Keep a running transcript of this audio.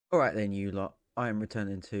Alright then, you lot. I am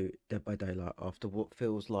returning to Dead by Daylight after what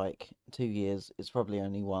feels like 2 years. It's probably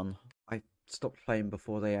only one. I stopped playing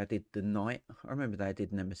before they added the night. I remember they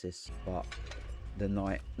added Nemesis, but the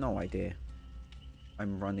night, no idea.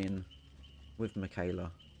 I'm running with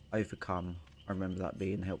Michaela. Overcome. I remember that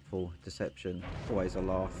being helpful. Deception. Always a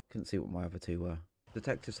laugh. Couldn't see what my other two were.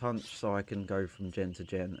 Detective's hunch, so I can go from gen to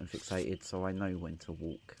gen, and fixated, so I know when to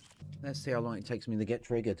walk. Let's see how long it takes me to get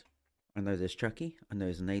triggered. I know there's Chucky, I know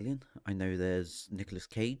there's an alien, I know there's Nicolas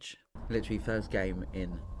Cage. Literally first game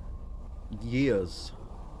in years.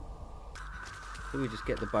 So we just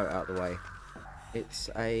get the boat out of the way. It's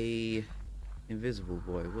a invisible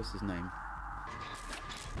boy, what's his name?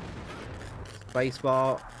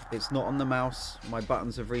 Spacebar, it's not on the mouse, my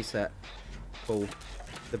buttons have reset. Cool.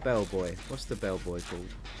 The bellboy, what's the bellboy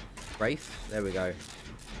called? Wraith? There we go.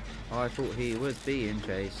 I thought he was being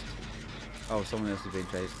chased. Oh, someone else is being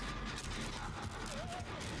chased.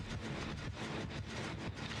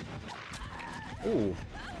 Ooh,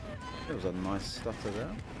 there was a nice stutter there.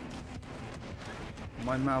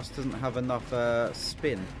 My mouse doesn't have enough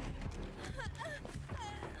spin.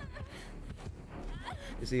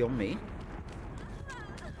 Is he on me?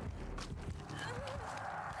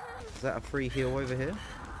 Is that a free heal over here?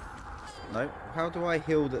 No. How do I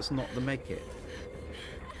heal that's not the medkit?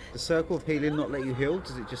 The circle of healing not let you heal?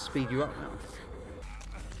 Does it just speed you up now?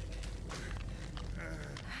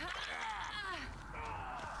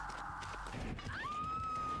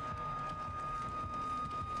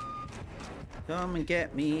 Come and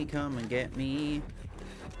get me, come and get me.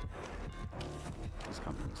 He's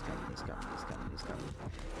coming, he's coming, he's coming, he's coming, he's coming.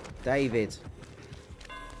 David.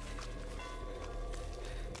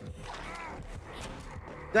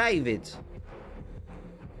 David.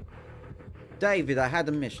 David, I had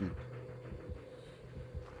a mission.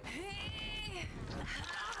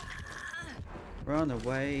 Run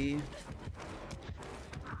away.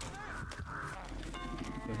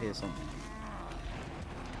 You'll hear something.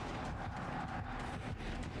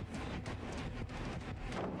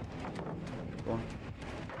 Go on.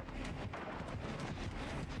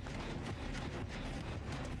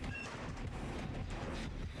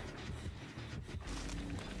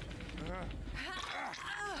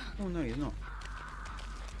 Oh no, he's not.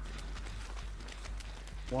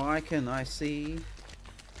 Why can I see?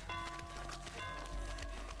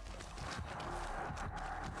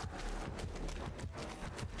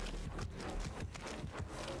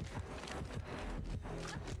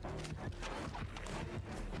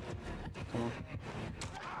 Come on.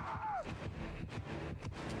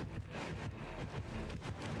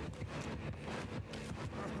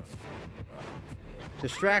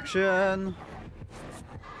 Distraction!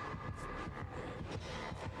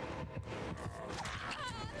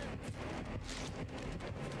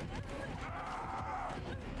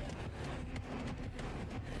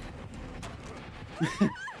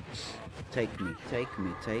 Take me, take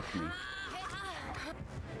me, take me.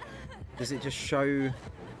 Does it just show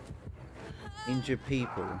injured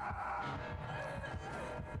people?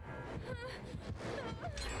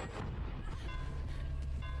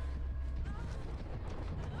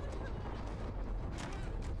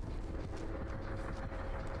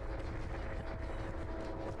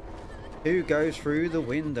 Who goes through the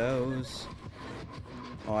windows?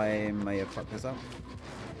 I may have fucked this up.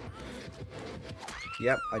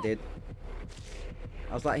 Yep, I did.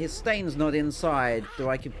 I was like, his stain's not inside. Do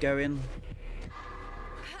I keep going?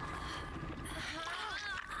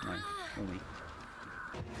 No, for me.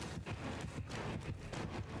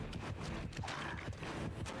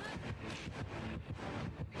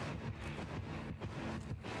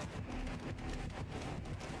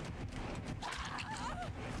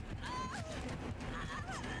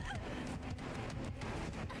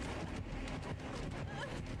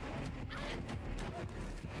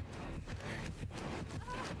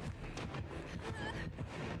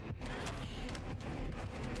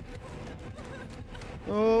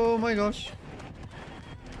 Oh my gosh.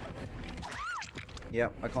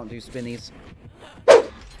 Yep, I can't do spinnies.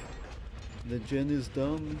 The gen is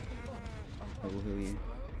done. I will heal you.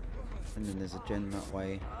 And then there's a gen that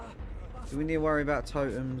way. Do we need to worry about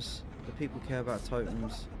totems? Do people care about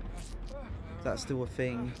totems? Is that still a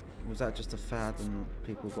thing? Or was that just a fad and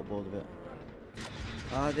people got bored of it?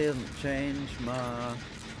 I didn't change my...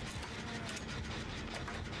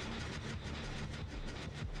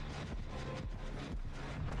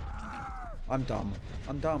 I'm dumb.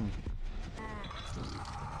 I'm dumb.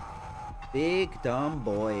 Big dumb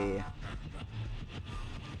boy.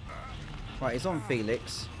 Right, he's on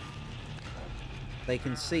Felix. They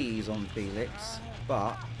can see he's on Felix,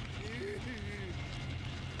 but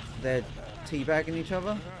they're teabagging each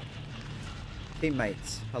other.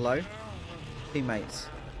 Teammates, hello? Teammates.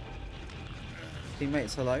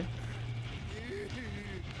 Teammates, hello?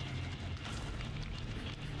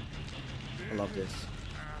 I love this.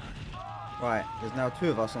 Right, there's now 2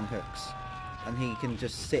 of us on hooks. And he can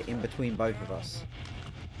just sit in between both of us.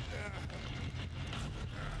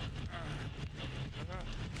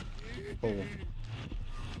 Cool.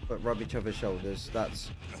 But rub each other's shoulders.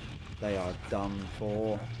 They are done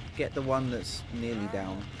for. Get the one that's nearly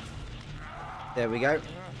down. There we go.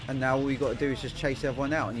 And now all you got to do is just chase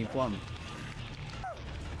everyone out and you've won.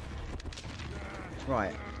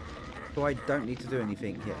 Right. So I don't need to do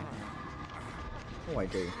anything here. Oh, I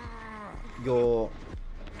do.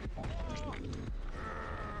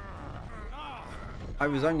 I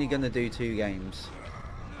was only going to do 2 games.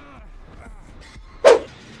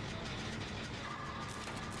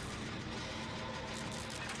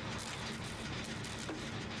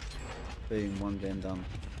 Boom, 1 game done.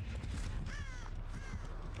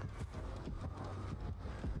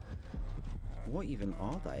 What even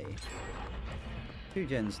are they? 2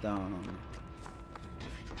 gens down.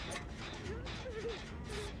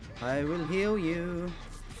 I will heal you.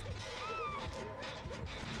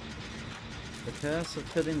 The curse of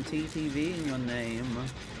putting TTV in your name.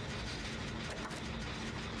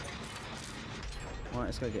 Right,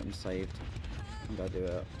 let's go get him saved. I'm gonna do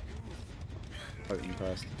it. Potent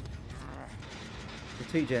first. The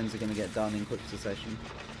 2 gens are gonna get done in quick succession.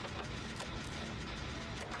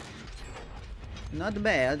 Not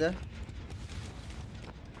bad.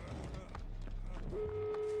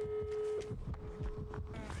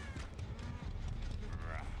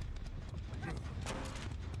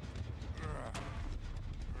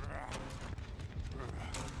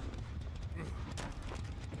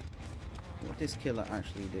 What does this killer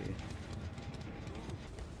actually do?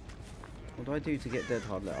 What do I do to get Dead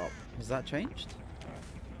Hard lit up? Has that changed?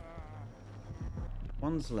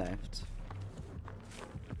 1's left.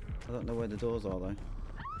 I don't know where the doors are though.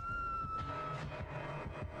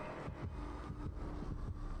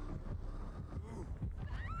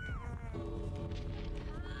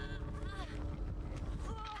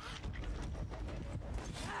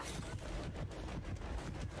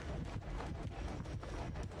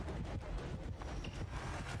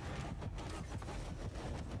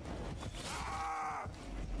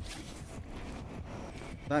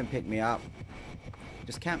 Don't pick me up.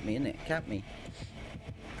 Just camp me, innit? Camp me.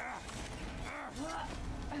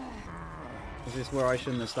 Is this where I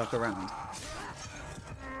shouldn't have stuck around?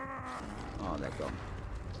 Oh, they're gone.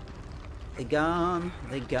 They're gone.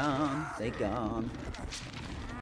 They're gone. They're gone.